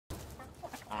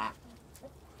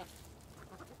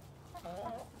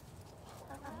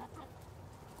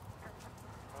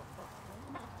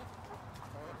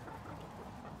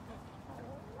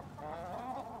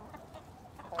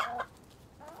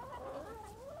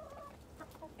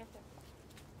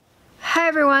Hi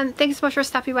everyone, thanks so much for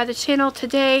stopping by the channel.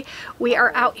 Today we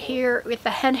are out here with the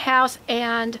hen house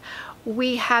and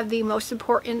we have the most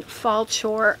important fall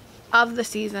chore of the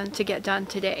season to get done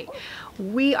today.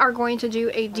 We are going to do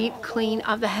a deep clean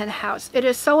of the hen house. It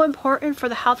is so important for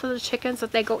the health of the chickens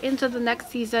that they go into the next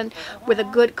season with a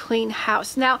good clean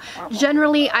house. Now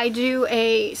generally I do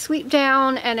a sweep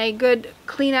down and a good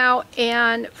clean out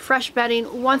and fresh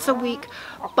bedding once a week,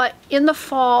 but in the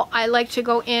fall I like to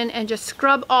go in and just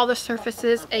scrub all the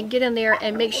surfaces and get in there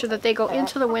and make sure that they go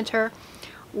into the winter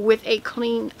with a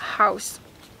clean house.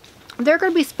 They're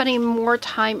going to be spending more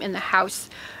time in the house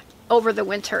over the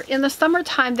winter. In the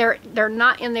summertime they're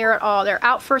not in there at all. They're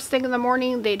out first thing in the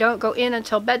morning. They don't go in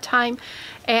until bedtime,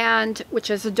 and which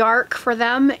is dark for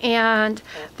them, and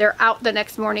they're out the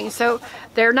next morning. So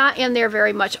they're not in there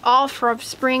very much, all from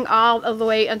spring all the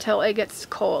way until it gets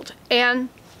cold. And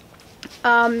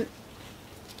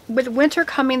with winter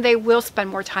coming, they will spend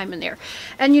more time in there.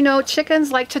 And you know,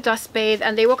 chickens like to dust bathe,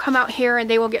 and they will come out here and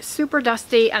they will get super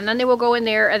dusty, and then they will go in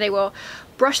there and they will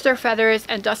brush their feathers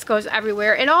and dust goes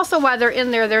everywhere. And also while they're in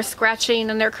there, they're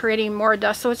scratching and they're creating more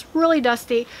dust, so it's really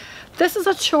dusty. This is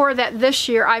a chore that this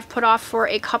year I've put off for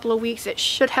a couple of weeks. It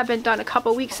should have been done a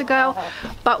couple of weeks ago,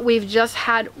 but we've just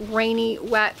had rainy,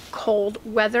 wet, cold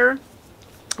weather.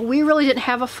 We really didn't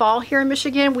have a fall here in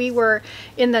Michigan. We were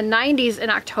in the 90s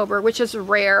in October, which is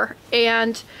rare,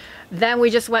 and then we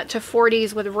just went to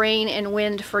 40s with rain and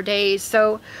wind for days.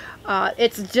 So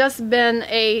it's just been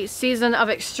a season of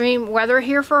extreme weather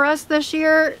here for us this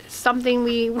year, something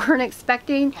we weren't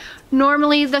expecting.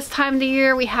 Normally this time of the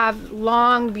year we have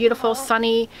long, beautiful,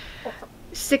 sunny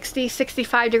 60,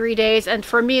 65 degree days, and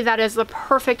for me that is the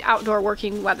perfect outdoor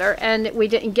working weather, and we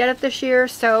didn't get it this year.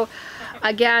 So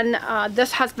again,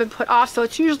 this has been put off, so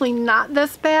it's usually not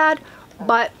this bad,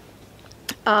 but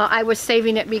I was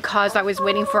saving it because I was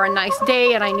waiting for a nice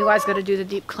day and I knew I was going to do the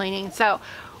deep cleaning. So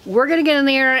we're going to get in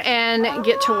there and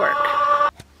get to work.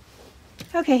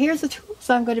 Okay, here's the tools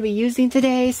I'm going to be using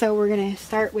today. So we're going to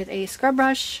start with a scrub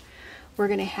brush. We're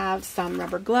going to have some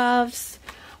rubber gloves.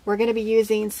 We're going to be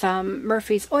using some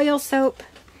Murphy's oil soap,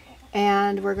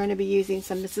 and we're going to be using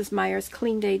some Mrs. Meyer's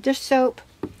Clean Day dish soap.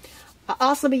 I'll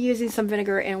also be using some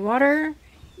vinegar and water.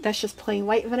 That's just plain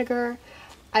white vinegar.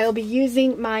 I will be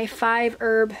using my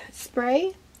 5-herb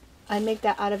spray. I make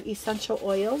that out of essential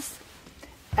oils.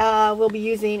 We'll be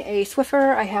using a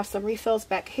Swiffer. I have some refills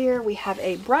back here. We have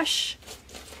a brush,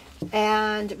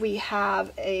 and we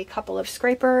have a couple of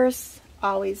scrapers,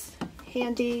 always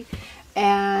handy,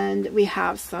 and we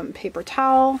have some paper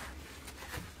towel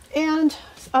and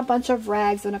a bunch of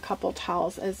rags and a couple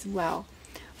towels as well.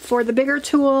 For the bigger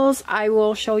tools, I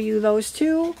will show you those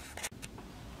too.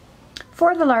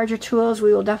 For the larger tools,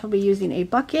 we will definitely be using a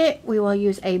bucket. We will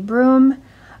use a broom,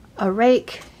 a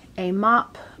rake, a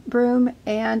mop broom,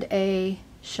 and a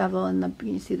shovel in the,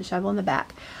 you can see the shovel in the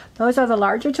back. Those are the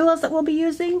larger tools that we'll be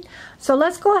using. So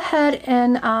let's go ahead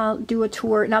and do a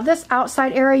tour. Now this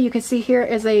outside area you can see here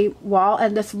is a wall,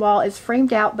 and this wall is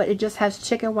framed out, but it just has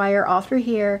chicken wire all through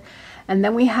here. And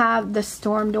then we have the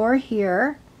storm door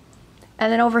here.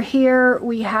 And then over here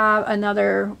we have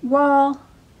another wall.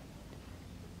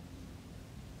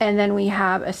 And then we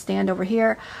have a stand over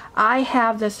here. I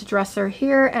have this dresser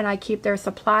here and I keep their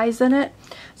supplies in it.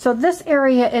 So this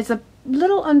area is a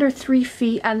little under 3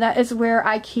 feet, and that is where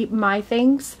I keep my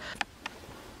things.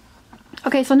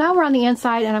 Okay, so now we're on the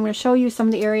inside, and I'm going to show you some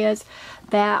of the areas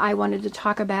that I wanted to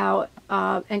talk about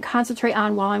and concentrate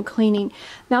on while I'm cleaning.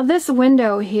 Now this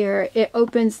window here, it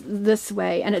opens this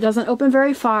way, and it doesn't open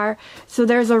very far, so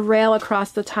there's a rail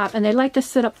across the top, and they like to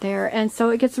sit up there, and so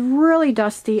it gets really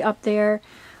dusty up there.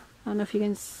 I don't know if you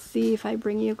can see if I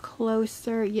bring you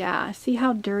closer. Yeah, see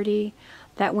how dirty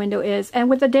that window is. And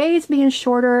with the days being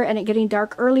shorter and it getting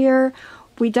dark earlier,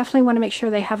 we definitely want to make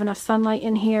sure they have enough sunlight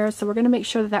in here. So we're going to make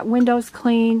sure that that window's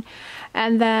clean.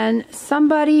 And then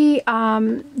somebody,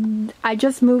 I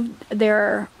just moved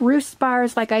their roof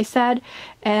bars, like I said,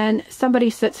 and somebody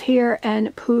sits here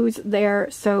and poos there.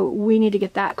 So we need to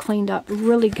get that cleaned up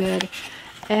really good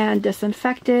and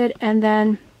disinfected. And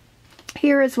then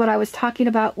here is what I was talking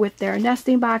about with their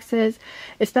nesting boxes,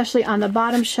 especially on the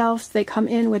bottom shelves. They come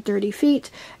in with dirty feet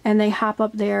and they hop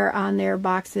up there on their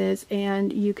boxes,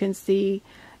 and you can see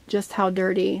just how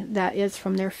dirty that is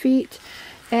from their feet.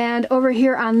 And over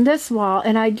here on this wall,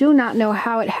 and I do not know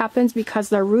how it happens because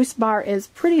the roost bar is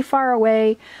pretty far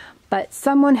away, but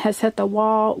someone has hit the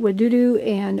wall with doo-doo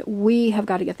and we have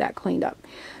got to get that cleaned up.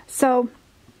 So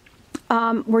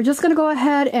we're just going to go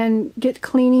ahead and get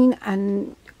cleaning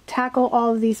and tackle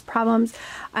all of these problems.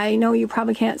 I know you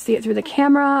probably can't see it through the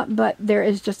camera, but there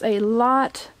is just a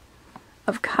lot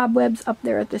of cobwebs up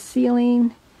there at the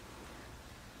ceiling.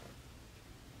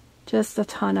 Just a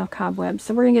ton of cobwebs.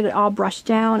 So we're going to get it all brushed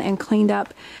down and cleaned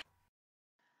up.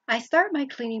 I start my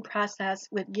cleaning process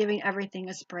with giving everything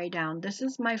a spray down. This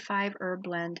is my 5-herb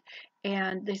blend,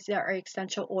 and these are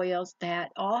essential oils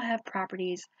that all have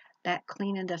properties that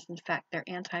clean and disinfect. They're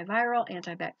antiviral,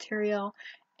 antibacterial,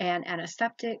 and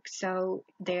antiseptic, so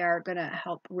they are going to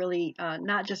help really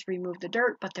not just remove the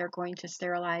dirt, but they're going to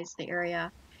sterilize the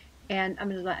area. And I'm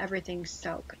going to let everything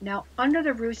soak. Now, under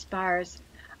the roost bars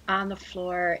on the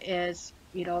floor is,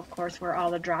 you know, of course, where all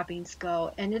the droppings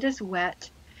go, and it is wet.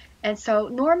 And so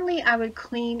normally I would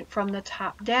clean from the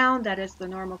top down. That is the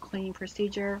normal cleaning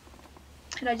procedure.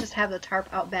 And I just have the tarp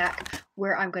out back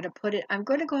where I'm going to put it. I'm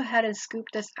going to go ahead and scoop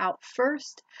this out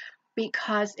first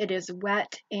because it is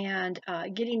wet, and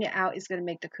getting it out is going to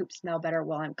make the coop smell better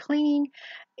while I'm cleaning.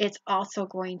 It's also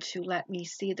going to let me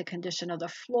see the condition of the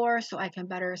floor so I can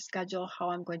better schedule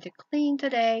how I'm going to clean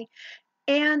today.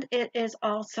 And it is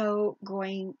also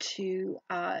going to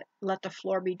let the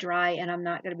floor be dry, and I'm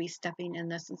not going to be stepping in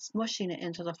this and smushing it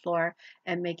into the floor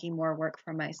and making more work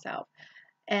for myself.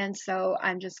 And so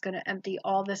I'm just going to empty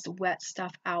all this wet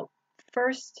stuff out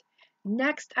first.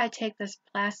 Next, I take this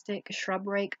plastic shrub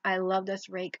rake. I love this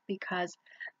rake because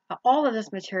all of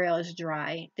this material is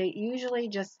dry. They usually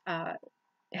just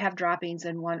have droppings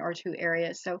in 1 or 2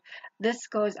 areas. So this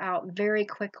goes out very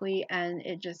quickly, and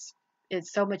it's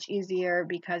so much easier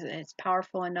because it's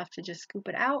powerful enough to just scoop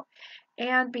it out.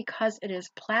 And because it is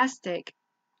plastic,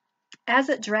 as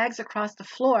it drags across the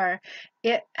floor,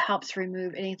 it helps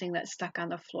remove anything that's stuck on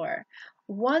the floor.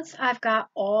 Once I've got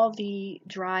all the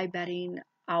dry bedding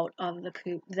out of the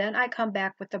coop, then I come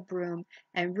back with a broom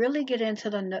and really get into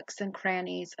the nooks and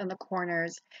crannies and the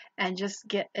corners and just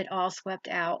get it all swept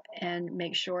out and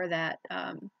make sure that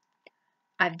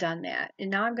I've done that.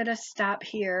 And now I'm going to stop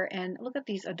here and look at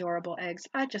these adorable eggs.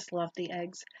 I just love the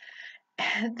eggs.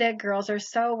 The girls are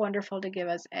so wonderful to give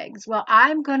us eggs. Well,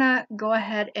 I'm gonna go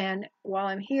ahead and, while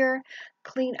I'm here,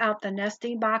 clean out the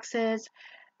nesting boxes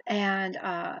and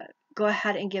go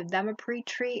ahead and give them a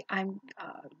pre-treat.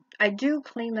 I do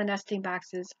clean the nesting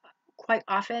boxes quite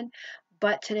often,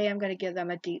 but today I'm going to give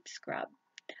them a deep scrub.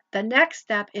 The next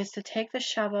step is to take the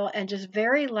shovel and just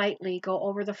very lightly go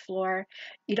over the floor.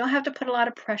 You don't have to put a lot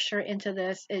of pressure into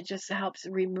this. It just helps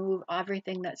remove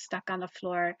everything that's stuck on the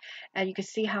floor, and you can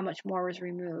see how much more was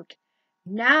removed.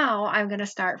 Now I'm going to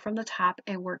start from the top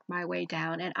and work my way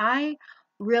down. And I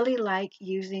really like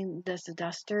using this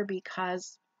duster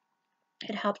because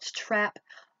it helps trap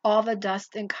all the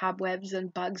dust and cobwebs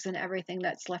and bugs and everything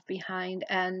that's left behind.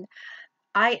 And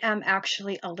I am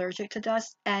actually allergic to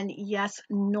dust, and yes,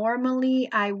 normally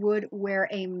I would wear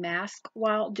a mask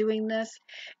while doing this.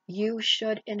 You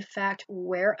should, in fact,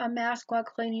 wear a mask while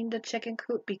cleaning the chicken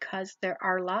coop because there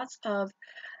are lots of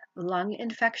lung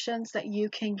infections that you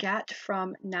can get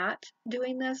from not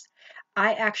doing this.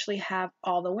 I actually have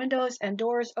all the windows and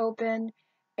doors open,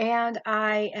 and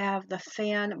I have the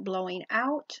fan blowing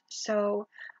out, so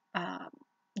um,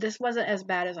 this wasn't as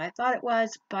bad as I thought it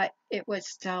was, but it was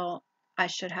still, I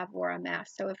should have wore a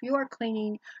mask. So if you are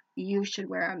cleaning, you should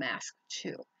wear a mask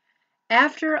too.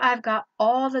 After I've got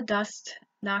all the dust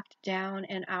knocked down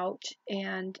and out,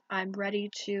 and I'm ready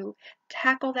to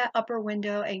tackle that upper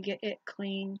window and get it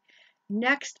clean,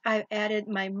 next I've added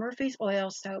my Murphy's Oil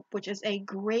Soap, which is a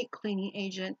great cleaning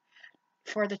agent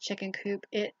for the chicken coop.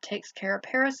 It takes care of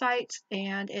parasites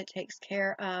and it takes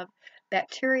care of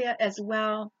bacteria as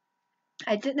well.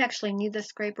 I didn't actually need the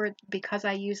scraper because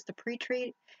I used the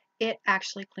pre-treat. It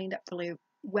actually cleaned up really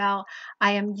well.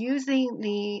 I am using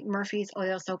the Murphy's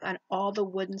Oil Soap on all the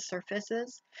wooden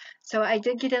surfaces. So I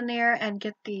did get in there and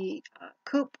get the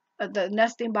coop, the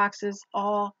nesting boxes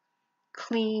all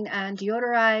clean and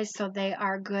deodorized, so they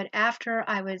are good. After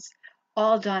I was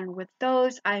all done with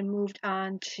those, I moved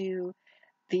on to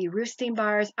the roosting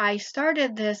bars. I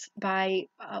started this by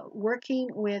working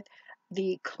with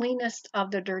the cleanest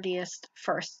of the dirtiest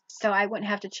first, so I wouldn't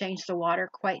have to change the water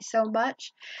quite so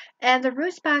much. And the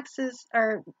roost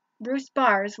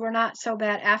bars were not so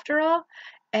bad after all,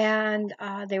 and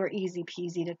they were easy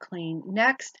peasy to clean.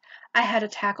 Next, I had to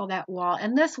tackle that wall,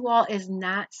 and this wall is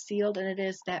not sealed, and it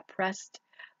is that pressed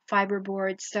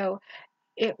fiberboard, so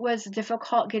it was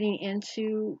difficult getting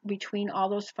into between all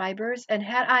those fibers. And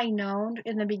had I known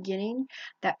in the beginning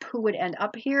that poo would end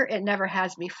up here, it never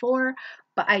has before,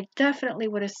 but I definitely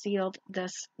would have sealed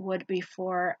this wood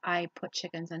before I put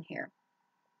chickens in here.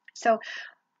 So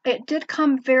it did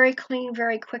come very clean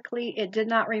very quickly. It did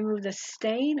not remove the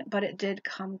stain, but it did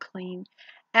come clean.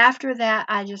 After that,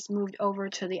 I just moved over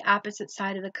to the opposite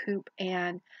side of the coop,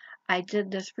 and I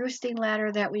did this roosting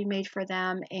ladder that we made for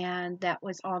them, and that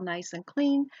was all nice and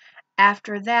clean.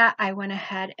 After that, I went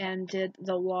ahead and did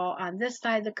the wall on this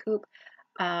side of the coop.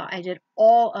 I did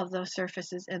all of those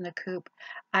surfaces in the coop.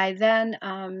 I then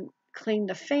cleaned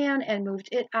the fan and moved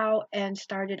it out and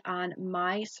started on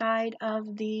my side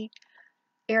of the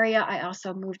area. I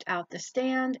also moved out the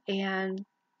stand and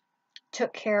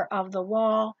took care of the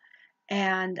wall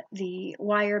and the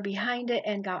wire behind it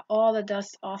and got all the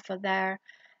dust off of there.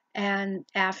 And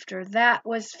after that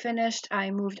was finished,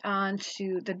 I moved on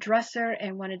to the dresser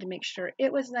and wanted to make sure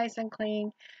it was nice and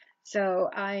clean. So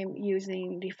I'm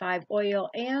using the 5 oil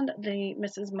and the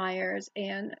Mrs. Meyer's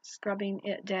and scrubbing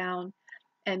it down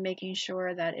and making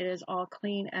sure that it is all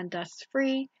clean and dust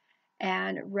free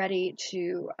and ready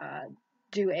to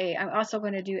I'm also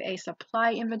going to do a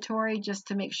supply inventory just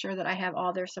to make sure that I have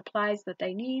all their supplies that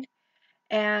they need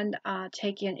and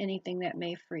take in anything that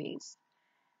may freeze.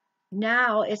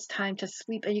 Now it's time to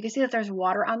sweep, and you can see that there's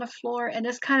water on the floor, and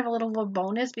it's kind of a little of a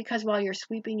bonus because while you're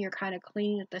sweeping, you're kind of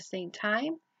cleaning at the same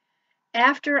time.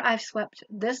 After I've swept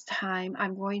this time,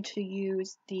 I'm going to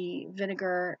use the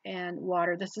vinegar and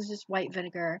water. This is just white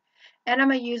vinegar, and I'm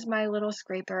going to use my little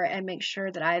scraper and make sure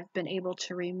that I've been able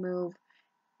to remove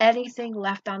anything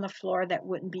left on the floor that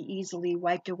wouldn't be easily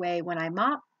wiped away when I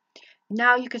mop.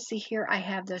 Now you can see here I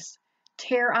have this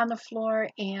tear on the floor,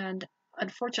 and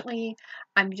unfortunately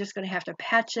I'm just going to have to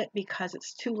patch it because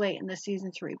it's too late in the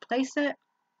season to replace it.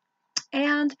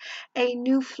 And a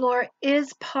new floor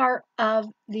is part of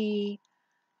the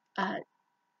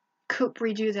coop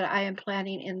redo that I am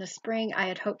planning in the spring. I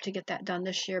had hoped to get that done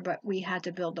this year, but we had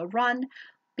to build a run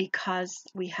because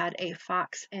we had a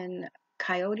fox and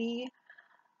coyote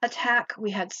attack.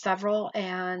 We had several,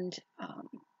 and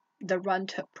the run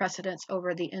took precedence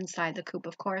over the inside the coop,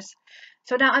 of course.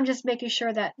 So now I'm just making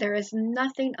sure that there is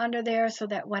nothing under there so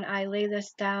that when I lay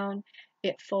this down,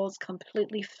 it folds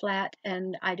completely flat,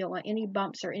 and I don't want any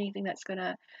bumps or anything that's going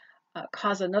to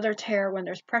cause another tear when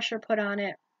there's pressure put on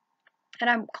it. And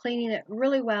I'm cleaning it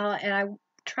really well, and I'm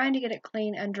trying to get it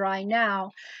clean and dry now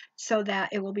so that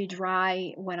it will be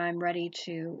dry when I'm ready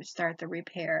to start the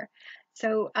repair.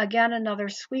 So again, another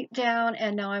sweep down,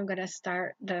 and now I'm going to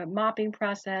start the mopping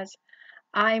process.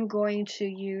 I'm going to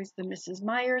use the Mrs.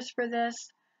 Meyer's for this,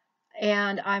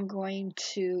 and I'm going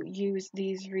to use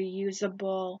these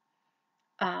reusable,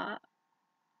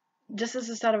 this is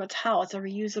instead of a towel, it's a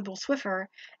reusable Swiffer,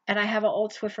 and I have an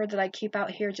old Swiffer that I keep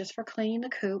out here just for cleaning the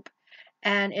coop,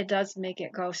 and it does make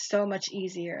it go so much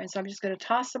easier. And so I'm just going to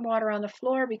toss some water on the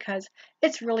floor because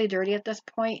it's really dirty at this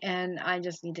point, and I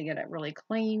just need to get it really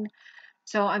clean.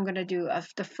 So I'm going to do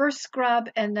the first scrub,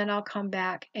 and then I'll come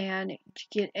back and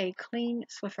get a clean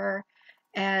Swiffer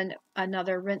and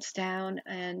another rinse down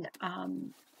and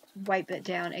wipe it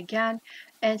down again.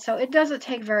 And so it doesn't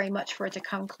take very much for it to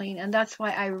come clean, and that's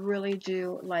why I really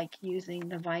do like using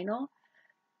the vinyl.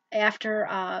 After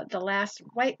the last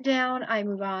wipe down, I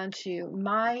move on to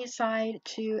my side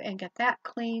too and get that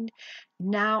cleaned.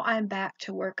 Now I'm back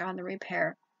to work on the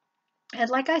repair. And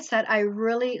like I said, I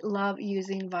really love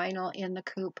using vinyl in the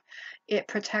coop. It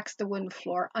protects the wooden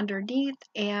floor underneath,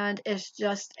 and it's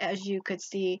just, as you could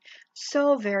see,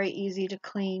 so very easy to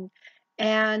clean.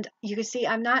 And you can see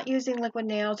I'm not using liquid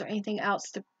nails or anything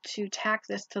else to tack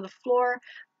this to the floor,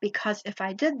 because if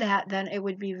I did that, then it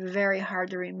would be very hard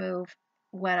to remove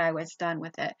when I was done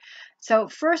with it. So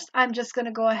first, I'm just going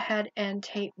to go ahead and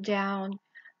tape down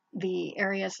the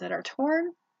areas that are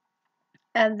torn,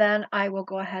 and then I will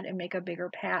go ahead and make a bigger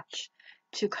patch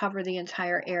to cover the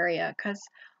entire area, because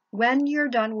when you're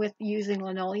done with using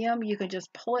linoleum, you can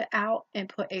just pull it out and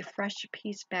put a fresh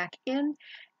piece back in,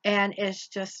 and it's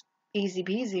just easy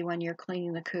peasy when you're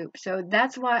cleaning the coop. So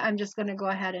that's why I'm just going to go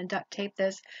ahead and duct tape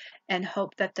this and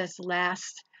hope that this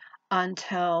lasts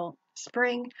until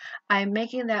spring. I'm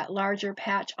making that larger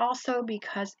patch also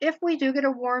because if we do get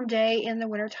a warm day in the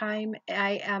wintertime,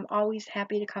 I am always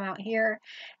happy to come out here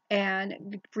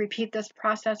and repeat this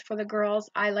process for the girls.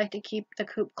 I like to keep the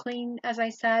coop clean, as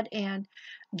I said, and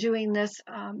doing this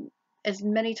as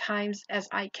many times as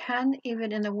I can,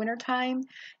 even in the wintertime,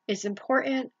 is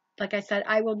important. Like I said,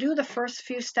 I will do the first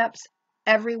few steps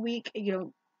every week,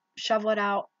 shovel it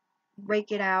out,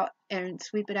 rake it out, and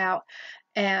sweep it out,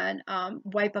 and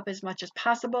wipe up as much as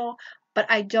possible. But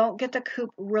I don't get the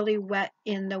coop really wet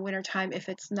in the wintertime if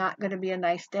it's not going to be a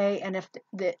nice day, and if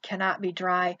it cannot be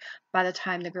dry by the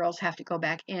time the girls have to go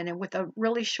back in. And with the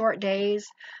really short days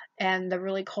and the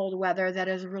really cold weather, that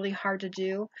is really hard to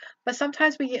do. But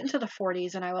sometimes we get into the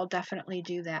 40s, and I will definitely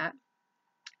do that.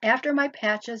 After my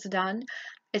patch is done,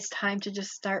 it's time to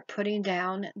just start putting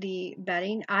down the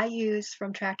bedding. I use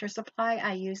from Tractor Supply,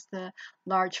 I use the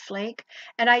large flake,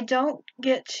 and I don't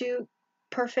get too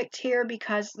perfect here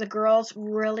because the girls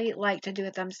really like to do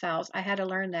it themselves. I had to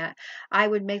learn that. I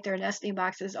would make their nesting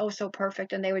boxes oh so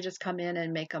perfect, and they would just come in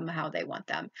and make them how they want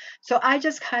them. So I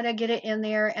just kind of get it in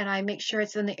there, and I make sure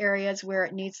it's in the areas where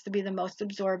it needs to be the most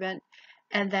absorbent,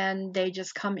 and then they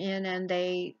just come in and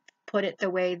they put it the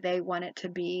way they want it to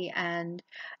be, and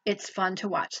it's fun to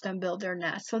watch them build their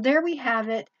nest. So there we have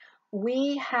it.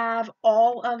 We have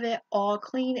all of it all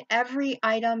clean. Every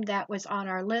item that was on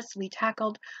our list, we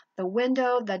tackled: the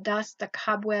window, the dust, the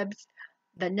cobwebs,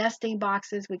 the nesting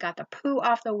boxes. We got the poo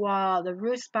off the wall. The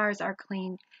roost bars are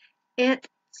clean. It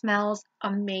smells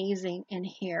amazing in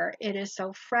here. It is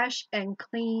so fresh and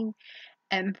clean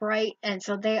and bright, and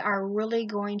so they are really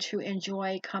going to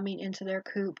enjoy coming into their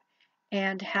coop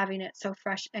and having it so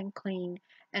fresh and clean,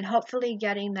 and hopefully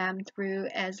getting them through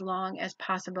as long as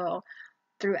possible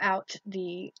throughout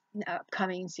the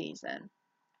upcoming season.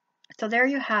 So there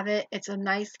you have it. It's a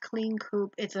nice clean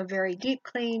coop. It's a very deep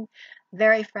clean,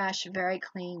 very fresh, very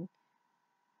clean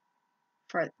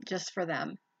for just for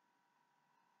them.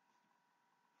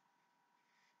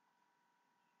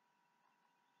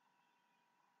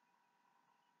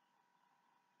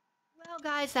 Well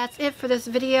guys, that's it for this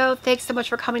video. Thanks so much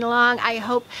for coming along. I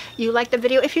hope you liked the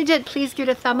video. If you did, please give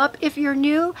it a thumb up. If you're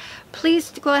new,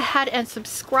 please go ahead and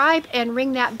subscribe and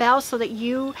ring that bell so that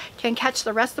you can catch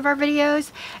the rest of our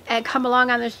videos and come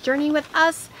along on this journey with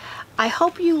us. I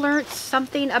hope you learned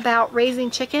something about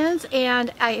raising chickens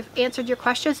and I've answered your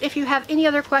questions. If you have any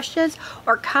other questions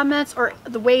or comments or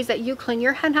the ways that you clean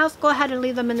your hen house, go ahead and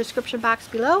leave them in the description box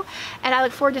below. And I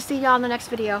look forward to seeing you all in the next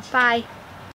video. Bye.